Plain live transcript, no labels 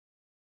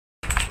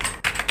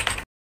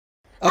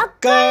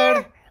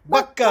Akkad,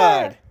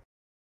 bakkad.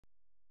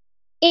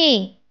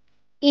 A.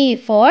 A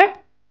for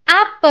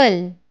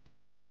apple.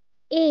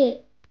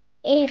 A.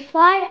 A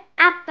for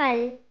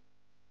apple.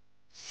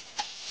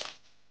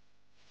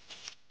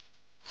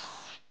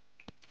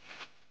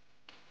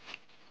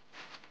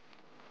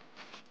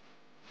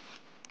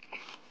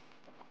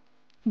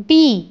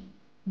 B.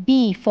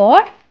 B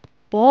for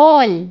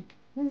ball.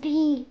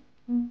 B.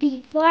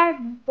 B for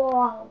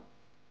ball.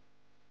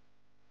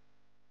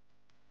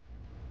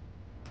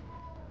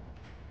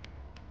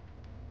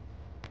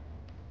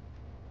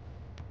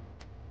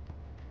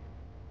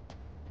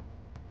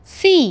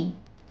 C.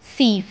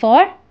 C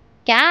for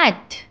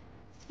cat.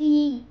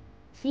 C.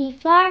 C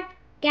for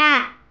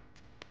cat.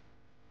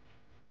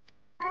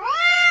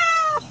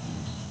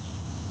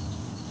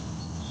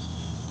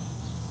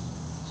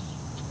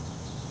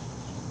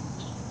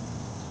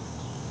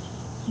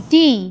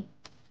 D.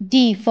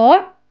 D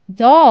for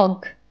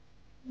dog.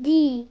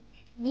 D.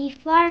 D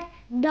for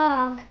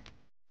dog.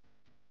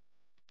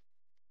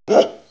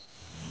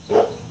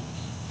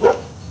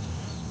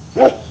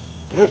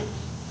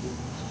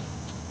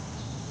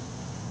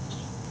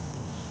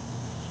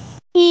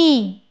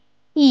 E.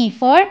 E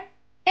for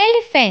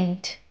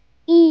elephant.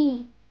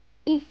 E.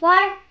 E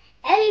for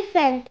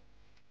elephant.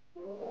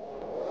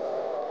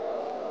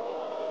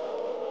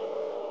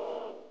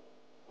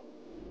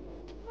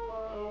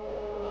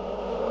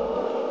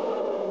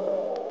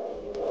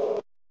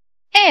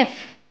 F.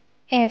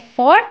 F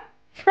for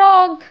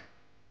frog.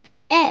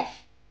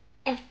 F.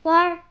 F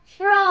for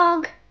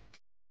frog.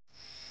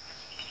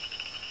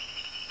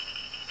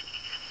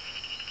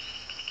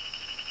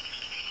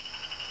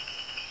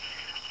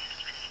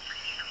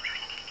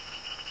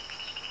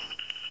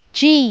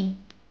 G.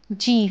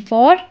 G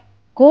for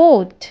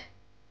goat.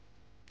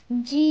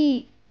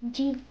 G.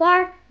 G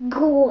for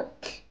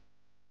goat.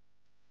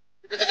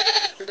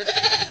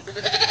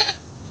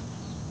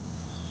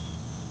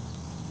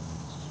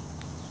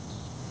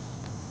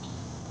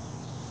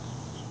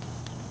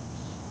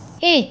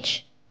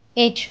 H.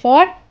 H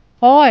for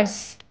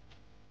horse.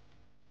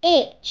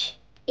 H.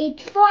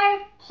 H for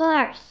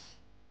horse.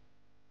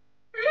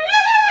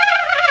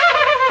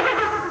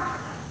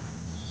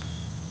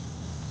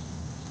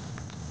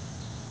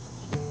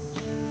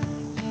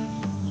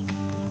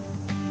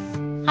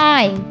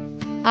 I.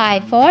 I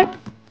for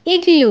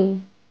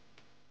igloo.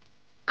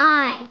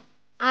 I.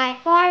 I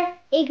for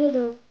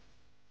igloo.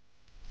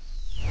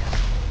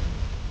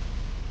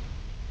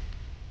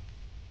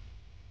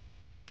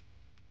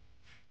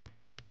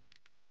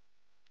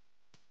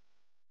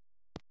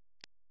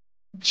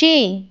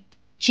 J.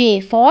 J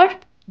for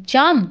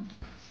jump.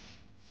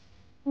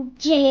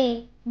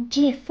 J.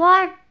 J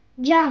for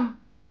jump.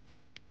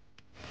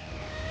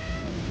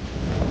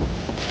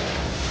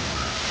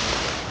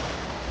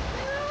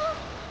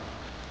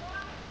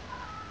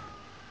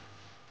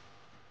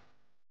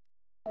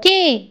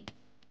 K.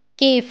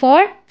 K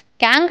for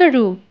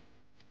kangaroo.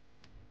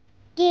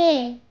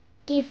 K.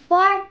 K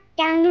for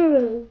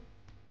kangaroo.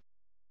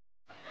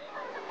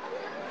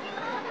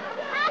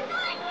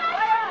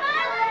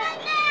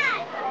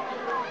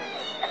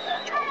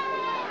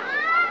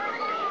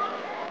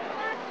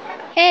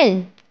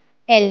 L.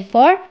 L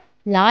for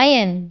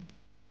lion.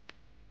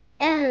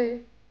 L.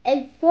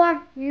 L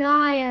for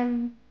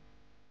lion.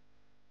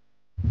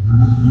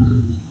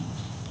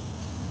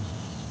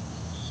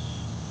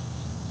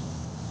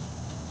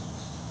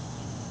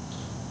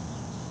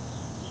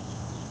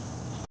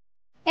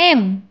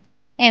 M.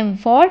 M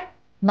for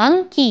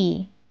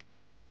monkey.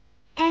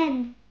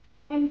 N.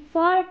 N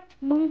for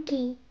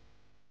monkey.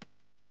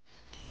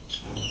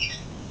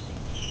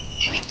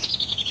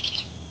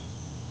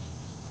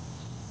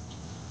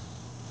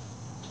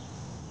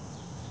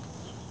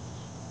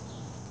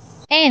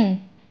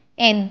 N.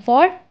 N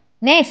for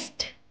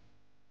nest.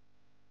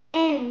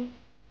 N.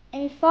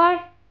 N for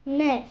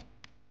nest.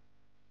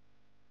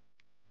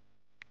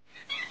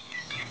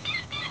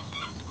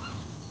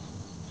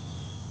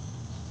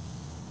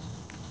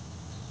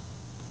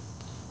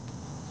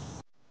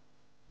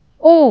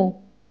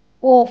 O.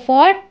 O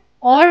for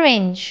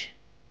orange.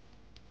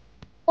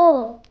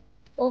 O.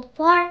 O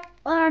for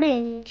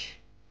orange.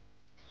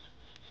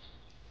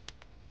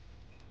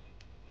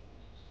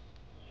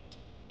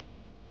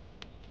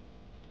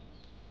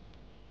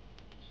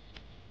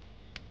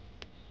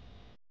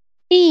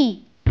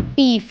 P.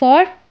 P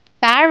for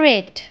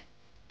parrot.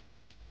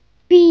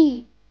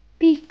 P.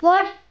 P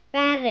for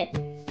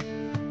parrot.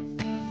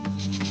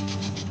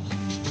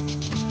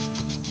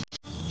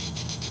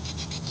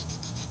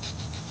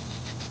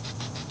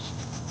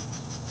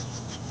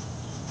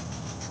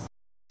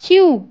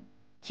 Q.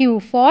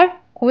 Q for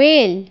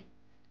quail.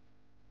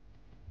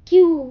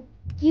 Q.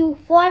 Q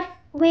for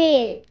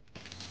quail.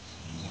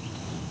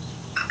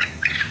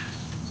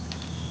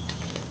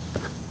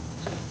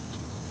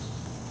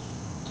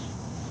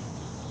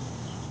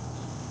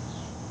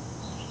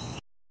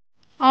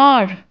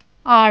 R.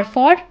 R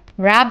for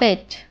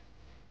rabbit.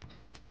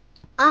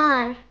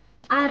 R.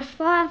 R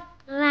for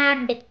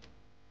rabbit.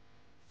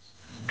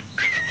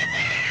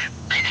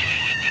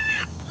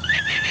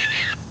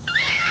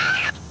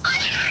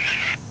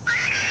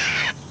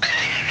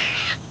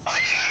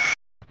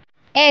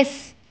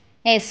 S.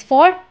 S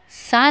for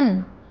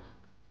sun.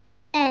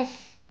 S.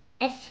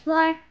 S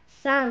for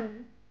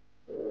sun.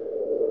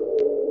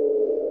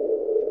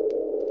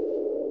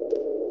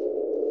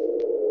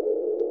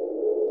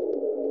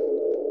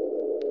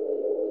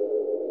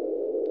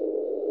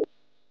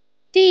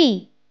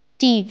 T.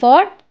 T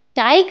for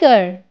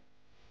tiger.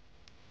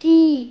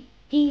 T.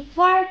 T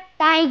for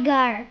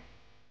tiger.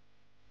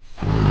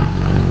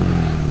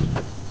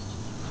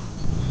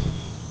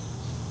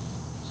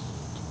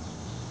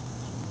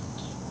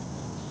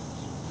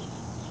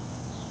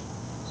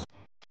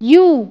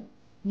 U.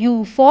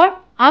 U for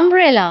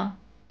umbrella.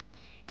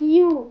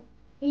 U.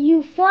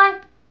 U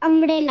for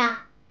umbrella.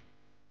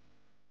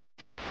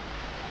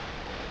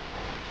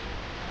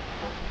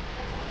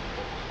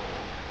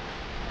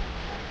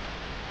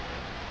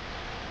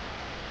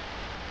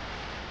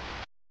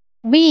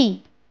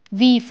 V.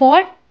 V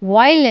for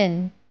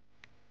violin.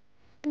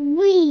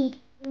 V.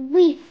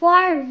 V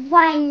for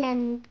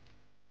violin.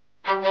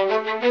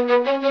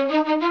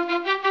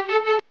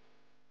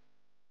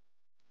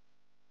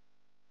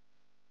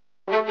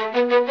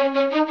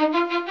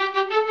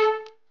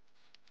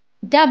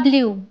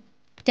 W.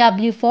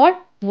 W for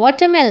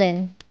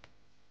watermelon.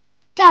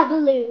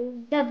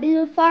 W.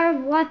 W for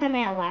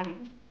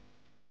watermelon.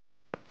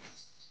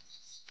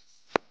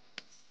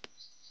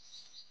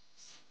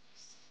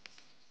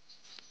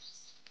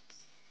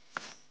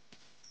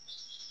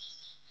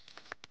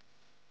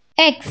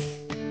 X.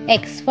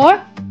 X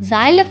for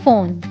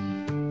xylophone.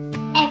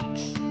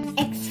 X.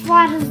 X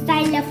for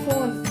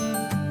xylophone.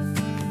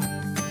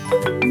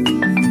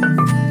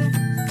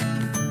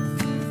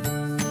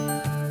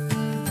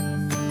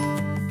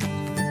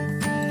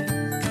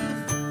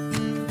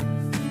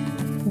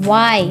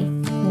 Y.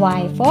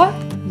 Y for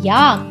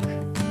yak.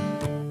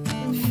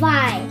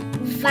 Y.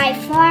 Y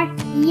for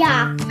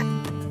yak.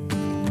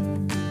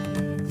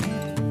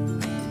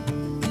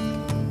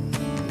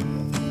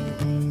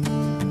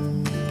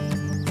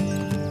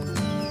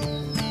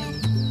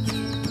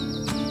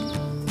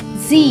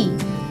 Z.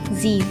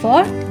 Z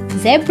for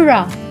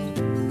zebra.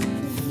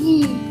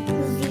 Z.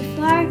 Z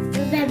for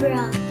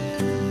zebra.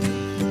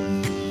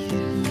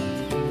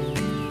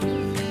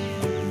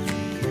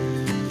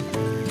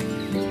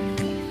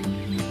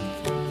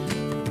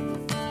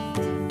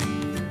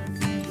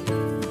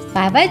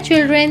 Bye bye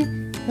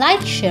children.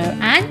 Like, share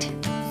and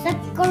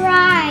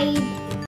Subscribe.